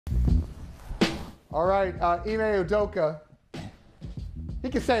All right, Ime Udoka. He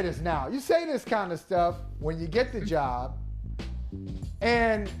can say this now. You say this kind of stuff when you get the job,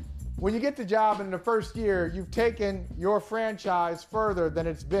 and when you get the job in the first year, you've taken your franchise further than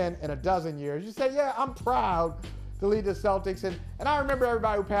it's been in a dozen years. You say, yeah, I'm proud to lead the Celtics, and I remember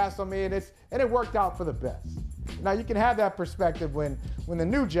everybody who passed on me, and it worked out for the best. Now, you can have that perspective when the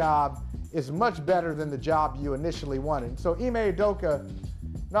new job is much better than the job you initially wanted. So Ime Udoka,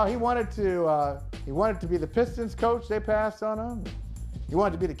 no, he wanted to be the Pistons coach. They passed on him. He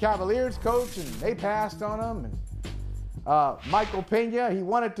wanted to be the Cavaliers coach, and they passed on him. And Michael Pina, he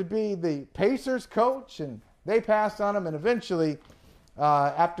wanted to be the Pacers coach, and they passed on him. And eventually,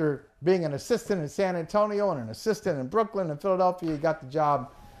 after being an assistant in San Antonio and an assistant in Brooklyn and Philadelphia, he got the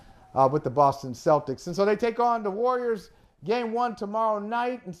job with the Boston Celtics. And so they take on the Warriors game 1 tomorrow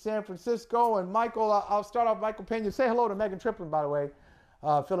night in San Francisco. And Michael, I'll start off Michael Pina. Say hello to Meghan Triplett, by the way,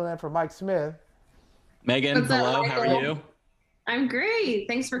 filling in for Mike Smith. Meghan, hello. How are you? I'm great.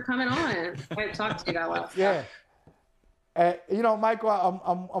 Thanks for coming on. I haven't talked to you that well. Yeah. Michael,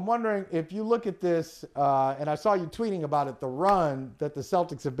 I'm wondering if you look at this, and I saw you tweeting about it, the run that the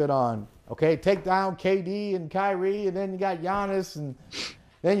Celtics have been on. Okay, take down KD and Kyrie, and then you got Giannis, and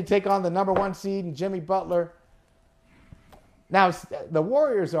then you take on the number 1 seed and Jimmy Butler. Now, the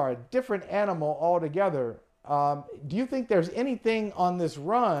Warriors are a different animal altogether. Do you think there's anything on this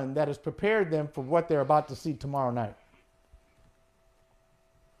run that has prepared them for what they're about to see tomorrow night?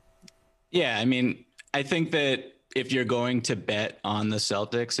 Yeah, I mean, I think that if you're going to bet on the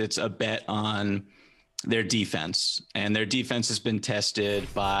Celtics, it's a bet on their defense. And their defense has been tested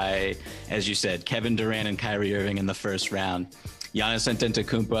by, as you said, Kevin Durant and Kyrie Irving in the first round, Giannis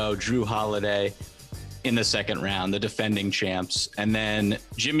Antetokounmpo, Drew Holiday in the second round, the defending champs. And then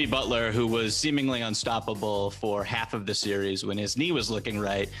Jimmy Butler, who was seemingly unstoppable for half of the series when his knee was looking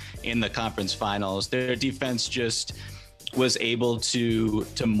right in the conference finals. Their defense just was able to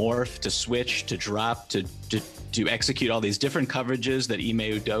morph, to switch, to drop, to execute all these different coverages that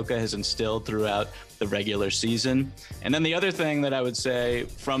Ime Udoka has instilled throughout the regular season. And then the other thing that I would say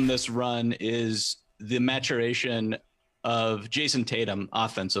from this run is the maturation of Jason Tatum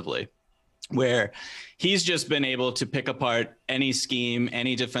offensively, where he's just been able to pick apart any scheme,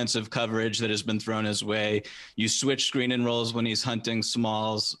 any defensive coverage that has been thrown his way. You switch screen and rolls when he's hunting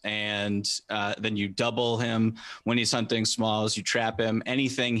smalls, and then you double him when he's hunting smalls. You trap him.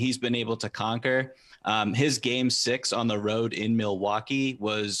 Anything he's been able to conquer. His game 6 on the road in Milwaukee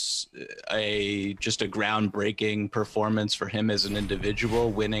was just a groundbreaking performance for him as an individual,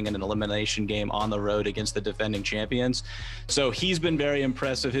 winning an elimination game on the road against the defending champions. So he's been very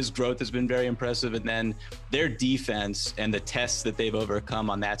impressive. His growth has been very impressive. And then their defense and the tests that they've overcome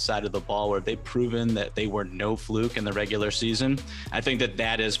on that side of the ball, where they've proven that they were no fluke in the regular season, I think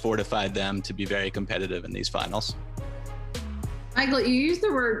that has fortified them to be very competitive in these finals. Michael, you used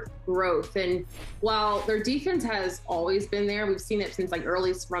the word growth, and while their defense has always been there, we've seen it since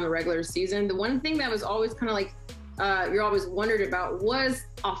early from the regular season. The one thing that was always kind of you're always wondered about was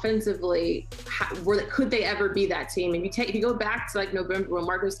offensively, could they ever be that team? And if you go back to November when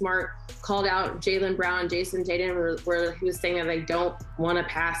Marcus Smart called out Jaylen Brown and Jason Tatum, where he was saying that they don't want to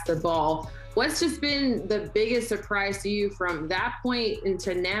pass the ball. What's just been the biggest surprise to you from that point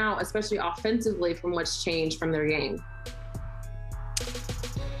into now, especially offensively, from what's changed from their game?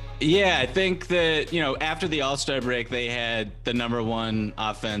 Yeah, I think that, after the All-Star break, they had the number 1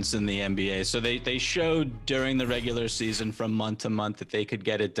 offense in the NBA. So they showed during the regular season from month to month that they could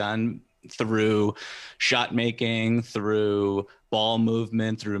get it done through shot making, through ball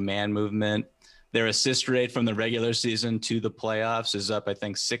movement, through man movement. Their assist rate from the regular season to the playoffs is up, I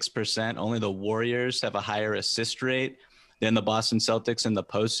think, 6%. Only the Warriors have a higher assist rate than the Boston Celtics in the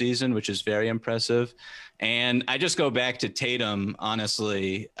postseason, which is very impressive. And I just go back to Tatum,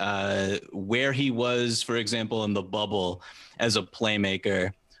 honestly, where he was, for example, in the bubble as a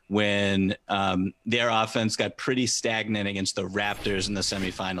playmaker when their offense got pretty stagnant against the Raptors in the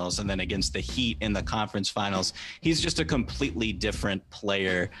semifinals and then against the Heat in the conference finals. He's just a completely different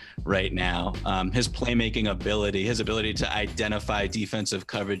player right now. His playmaking ability, his ability to identify defensive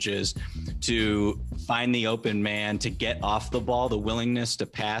coverages, to find the open man, to get off the ball, the willingness to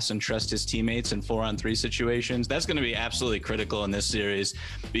pass and trust his teammates in 4-on-3 situations, that's going to be absolutely critical in this series,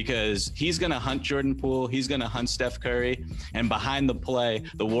 because he's going to hunt Jordan Poole, he's going to hunt Steph Curry, and behind the play,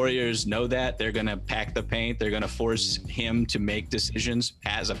 the Warriors know that. They're going to pack the paint. They're going to force him to make decisions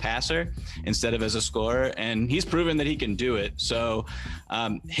as a passer instead of as a scorer. And he's proven that he can do it. So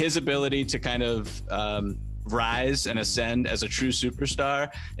his ability to kind of rise and ascend as a true superstar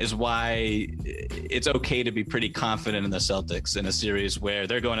is why it's okay to be pretty confident in the Celtics in a series where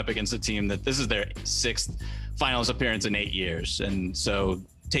they're going up against a team that this is their 6th finals appearance in 8 years. And so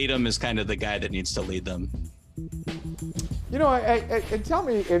Tatum is kind of the guy that needs to lead them. You know, and tell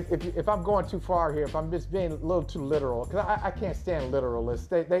me if I'm going too far here, if I'm just being a little too literal, because I can't stand literalists.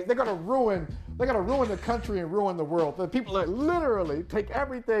 They're gonna ruin the country and ruin the world. The people that literally take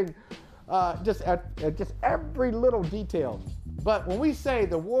everything, just every little detail. But when we say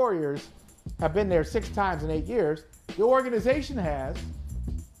the Warriors have been there 6 times in 8 years, the organization has.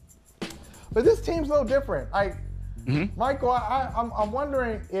 But this team's a little different. Michael, I'm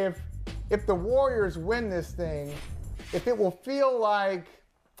wondering if the Warriors win this thing, if it will feel like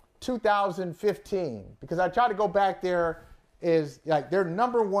 2015, because I try to go back there, is like their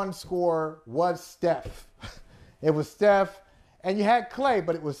number 1 scorer was Steph. It was Steph, and you had Clay,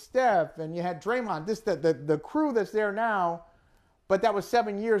 but it was Steph, and you had Draymond. The crew that's there now, but that was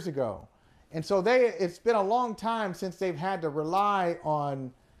 7 years ago. And so it's been a long time since they've had to rely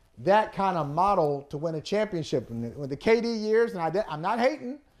on that kind of model to win a championship. With the KD years, and I'm not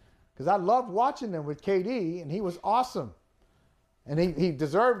hating, because I loved watching them with KD, and he was awesome. And he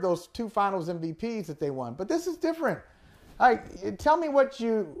deserved those 2 finals MVPs that they won. But this is different. Tell me what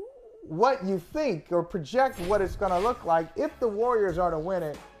you think, or project what it's going to look like if the Warriors are to win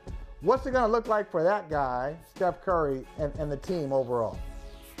it. What's it going to look like for that guy, Steph Curry, and the team overall?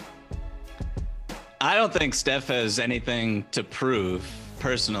 I don't think Steph has anything to prove.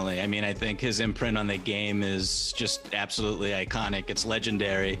 Personally, I mean, I think his imprint on the game is just absolutely iconic. It's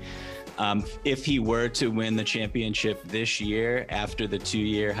legendary. If he were to win the championship this year, after the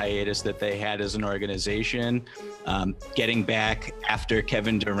 2-year hiatus that they had as an organization, getting back after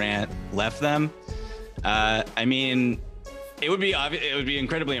Kevin Durant left them, I mean, it would be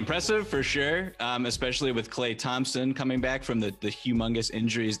incredibly impressive for sure, especially with Klay Thompson coming back from the humongous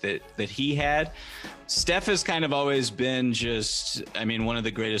injuries that he had. Steph has kind of always been one of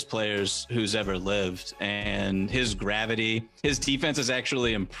the greatest players who's ever lived, and his gravity, his defense has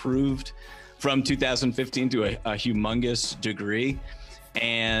actually improved from 2015 to a humongous degree.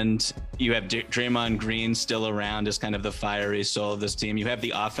 And you have Draymond Green still around as kind of the fiery soul of this team. You have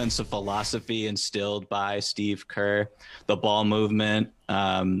the offensive philosophy instilled by Steve Kerr, the ball movement,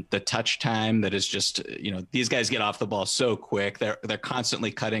 the touch time that is just, these guys get off the ball so quick. They're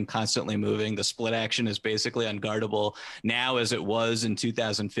constantly cutting, constantly moving. The split action is basically unguardable now, as it was in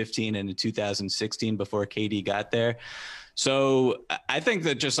 2015 and in 2016 before KD got there. So I think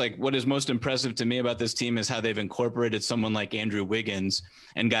that just like what is most impressive to me about this team is how they've incorporated someone like Andrew Wiggins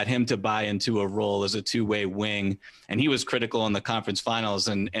and got him to buy into a role as a 2-way wing. And he was critical in the conference finals,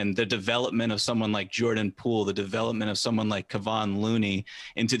 and the development of someone like Jordan Poole, the development of someone like Kevon Looney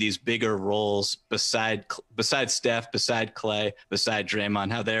into these bigger roles beside Steph, beside Clay, beside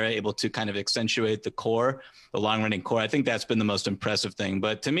Draymond, how they're able to kind of accentuate the core, the long running core. I think that's been the most impressive thing.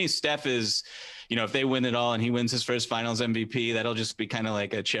 But to me, Steph is, if they win it all and he wins his first finals MVP, that'll just be kind of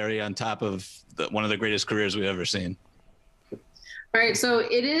like a cherry on top of one of the greatest careers we've ever seen. All right, so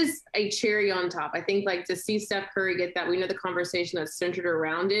it is a cherry on top. I think to see Steph Curry get that, we know the conversation that's centered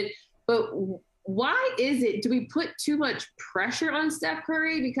around it, but why do we put too much pressure on Steph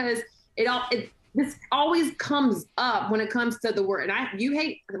Curry? Because this always comes up when it comes to the word,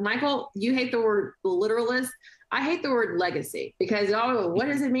 and Michael, you hate the word literalist. I hate the word legacy, because what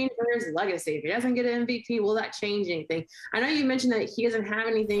does it mean for his legacy? If he doesn't get an MVP, will that change anything? I know you mentioned that he doesn't have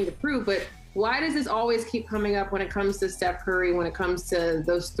anything to prove, but why does this always keep coming up when it comes to Steph Curry, when it comes to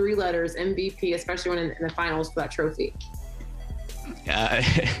those 3 letters, MVP, especially when in the finals for that trophy?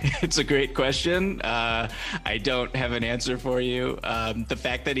 It's a great question. I don't have an answer for you. The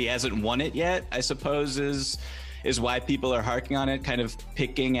fact that he hasn't won it yet, I suppose, is why people are harking on it, kind of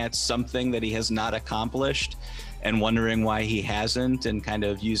picking at something that he has not accomplished and wondering why he hasn't, and kind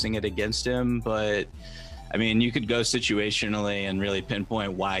of using it against him. But I mean, you could go situationally and really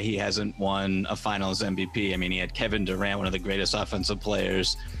pinpoint why he hasn't won a finals MVP. I mean, he had Kevin Durant, one of the greatest offensive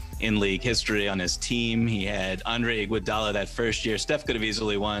players in league history, on his team. He had Andre Iguodala that first year. Steph could have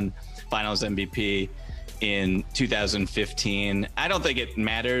easily won finals MVP in 2015. I don't think it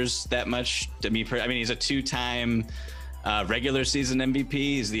matters that much to me. I mean, he's a 2-time regular season MVP.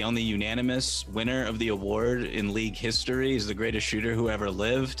 He's the only unanimous winner of the award in league history. He's the greatest shooter who ever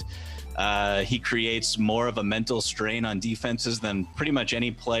lived. He creates more of a mental strain on defenses than pretty much any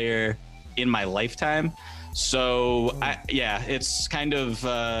player in my lifetime. So it's kind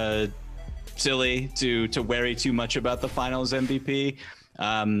of silly to worry too much about the finals MVP.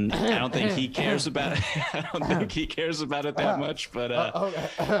 I don't think he cares about it. I don't think he cares about it that much,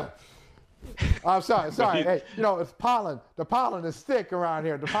 but I'm sorry. Hey, it's pollen. The pollen is thick around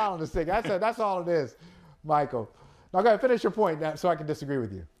here. The pollen is thick. That's all it is, Michael. Now go ahead, finish your point now so I can disagree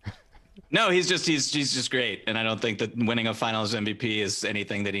with you. No, he's just great. And I don't think that winning a finals MVP is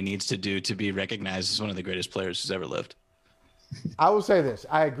anything that he needs to do to be recognized as one of the greatest players who's ever lived. I will say this.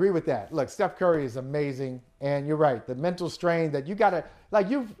 I agree with that. Look, Steph Curry is amazing. And you're right. The mental strain that you got to,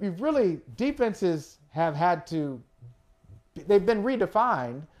 you've really, defenses have had to, they've been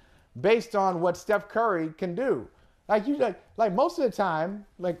redefined based on what Steph Curry can do. Like most of the time,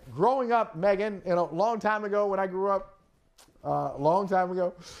 like growing up, Meghan, a long time ago when I grew up, a long time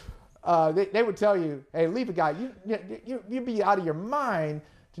ago, they would tell you, hey, leave a guy. You'd be out of your mind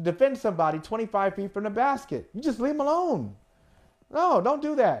to defend somebody 25 feet from the basket. You just leave him alone. No, don't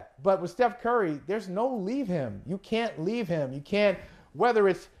do that. But with Steph Curry, there's no leave him. You can't leave him. You can't, whether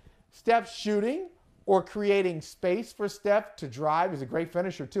it's Steph shooting or creating space for Steph to drive. He's a great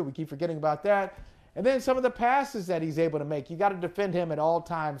finisher too. We keep forgetting about that. And then some of the passes that he's able to make, you got to defend him at all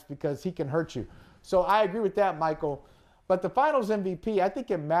times because he can hurt you. So I agree with that, Michael. But the finals MVP, I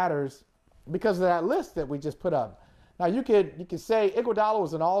think it matters because of that list that we just put up. Now you could say Iguodala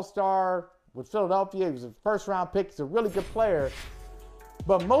was an all-star with Philadelphia. He was a first-round pick. He's a really good player.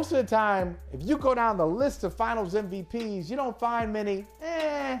 But most of the time, if you go down the list of finals MVPs, you don't find many,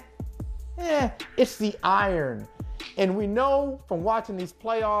 it's the iron. And we know from watching these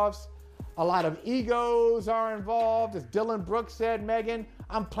playoffs, a lot of egos are involved. As Dylan Brooks said, Meghan,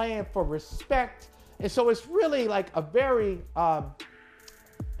 I'm playing for respect. And so it's really like a very,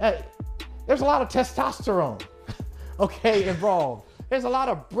 there's a lot of testosterone, involved. There's a lot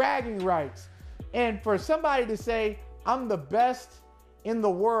of bragging rights. And for somebody to say, I'm the best in the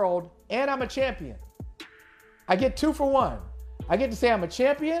world and I'm a champion, I get 2 for 1. I get to say I'm a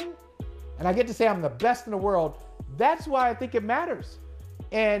champion and I get to say I'm the best in the world. That's why I think it matters.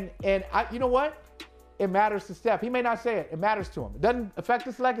 And you know what? It matters to Steph. He may not say it. It matters to him. It doesn't affect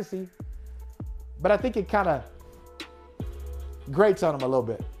his legacy, but I think it kind of grates on him a little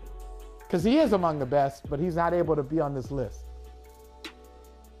bit because he is among the best, but he's not able to be on this list.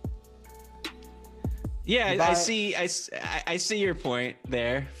 Yeah, I see your point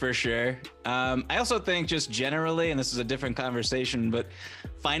there for sure. I also think just generally, and this is a different conversation, but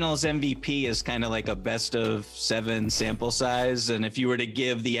finals MVP is kind of like a best of 7 sample size. And if you were to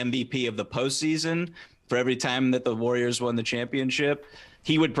give the MVP of the postseason for every time that the Warriors won the championship,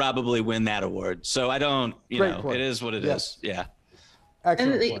 he would probably win that award. So I don't, point. It is what it is. Yeah.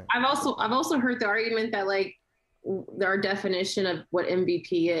 Excellent point. I've also heard the argument that our definition of what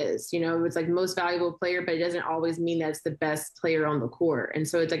MVP is, it's like most valuable player, but it doesn't always mean that it's the best player on the court. And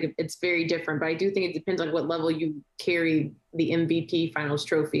so it's very different, but I do think it depends on what level you carry the MVP finals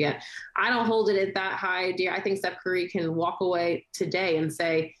trophy at. I don't hold it at that high, dear. I think Steph Curry can walk away today and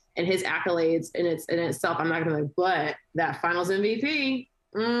say, and his accolades in itself, I'm not going to but that finals MVP,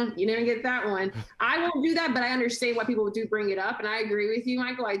 you didn't get that one. I won't do that, but I understand why people do bring it up. And I agree with you,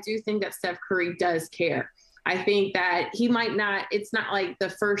 Michael. I do think that Steph Curry does care. I think that he might not, it's not like the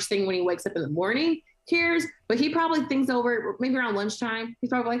first thing when he wakes up in the morning cares, but he probably thinks over maybe around lunchtime.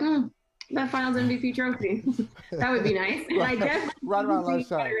 He's probably like, that finals MVP trophy. That would be nice. And I definitely right around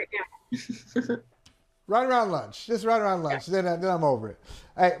lunchtime. Right around lunch. Just right around lunch. Yeah. Then I'm over it.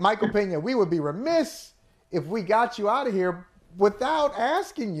 Hey, Michael Pina, we would be remiss if we got you out of here without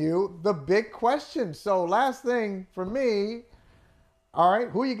asking you the big question. So last thing for me, all right,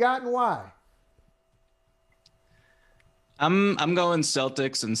 who you got and why? I'm going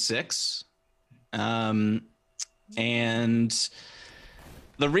Celtics in 6. And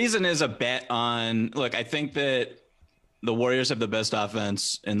the reason is a bet on, look, I think that the Warriors have the best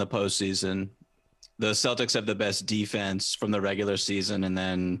offense in the postseason. The Celtics have the best defense from the regular season. And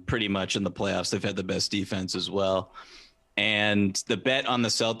then pretty much in the playoffs, they've had the best defense as well. And the bet on the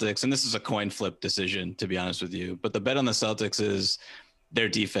Celtics, and this is a coin flip decision, to be honest with you, but the bet on the Celtics is their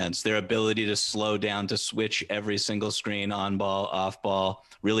defense, their ability to slow down, to switch every single screen, on ball, off ball,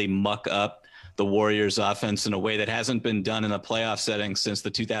 really muck up the Warriors offense in a way that hasn't been done in a playoff setting since the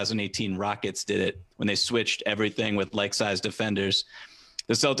 2018 Rockets did it, when they switched everything with like-sized defenders.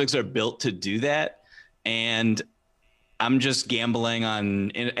 The Celtics are built to do that. And I'm just gambling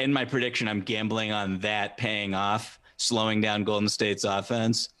on, in my prediction, I'm gambling on that paying off, slowing down Golden State's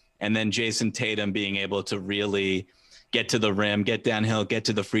offense, and then Jason Tatum being able to really get to the rim, get downhill, get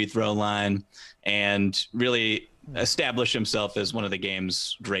to the free throw line, and really establish himself as one of the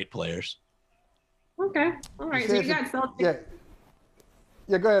game's great players. Okay. All right. So you got Celtics.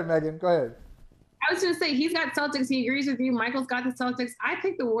 Yeah, go ahead, Meghan. Go ahead. I was going to say, he's got Celtics. He agrees with you. Michael's got the Celtics. I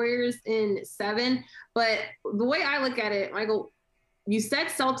picked the Warriors in 7. But the way I look at it, Michael, you said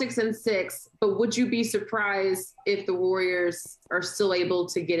Celtics in 6, but would you be surprised if the Warriors are still able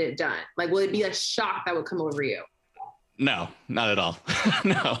to get it done? Like, will it be a shock that would come over you? No, not at all.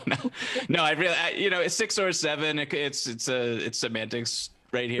 No. It's 6 or 7. It's semantics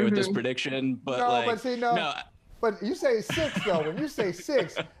right here with this prediction. But But you say 6 though. When you say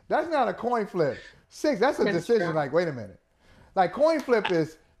 6, that's not a coin flip. 6, that's a decision. True. Like, wait a minute. Like coin flip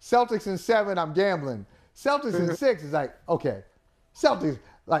is Celtics in 7. I'm gambling. Celtics in 6 is like, okay, Celtics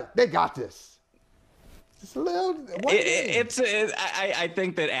like they got this. Just a little. I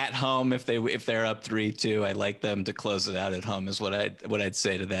think that at home, if they're up 3-2, I like them to close it out at home. Is what I'd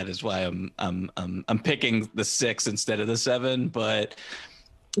say to that. Is why I'm picking the 6 instead of the 7. But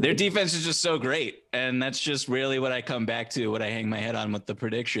their defense is just so great, and that's just really what I come back to. What I hang my head on with the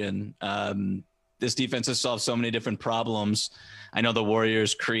prediction. This defense has solved so many different problems. I know the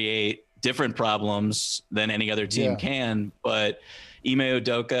Warriors create different problems than any other team can, but Ime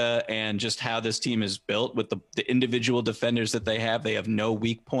Udoka and just how this team is built with the individual defenders that they have no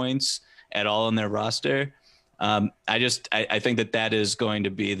weak points at all in their roster. I think that is going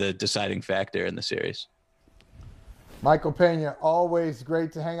to be the deciding factor in the series. Michael Pina, always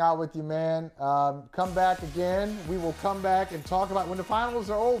great to hang out with you, man. Come back again. We will come back and talk about when the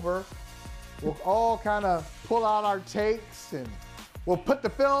finals are over. We'll all kind of pull out our takes and we'll put the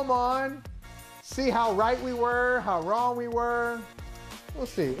film on, see how right we were, how wrong we were. We'll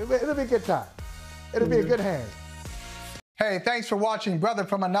see. It'll be a good time. It'll be a good hand. Hey, thanks for watching Brother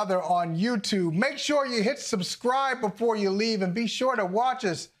from Another on YouTube. Make sure you hit subscribe before you leave and be sure to watch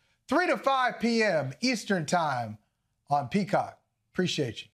us 3 to 5 p.m. Eastern Time on Peacock. Appreciate you.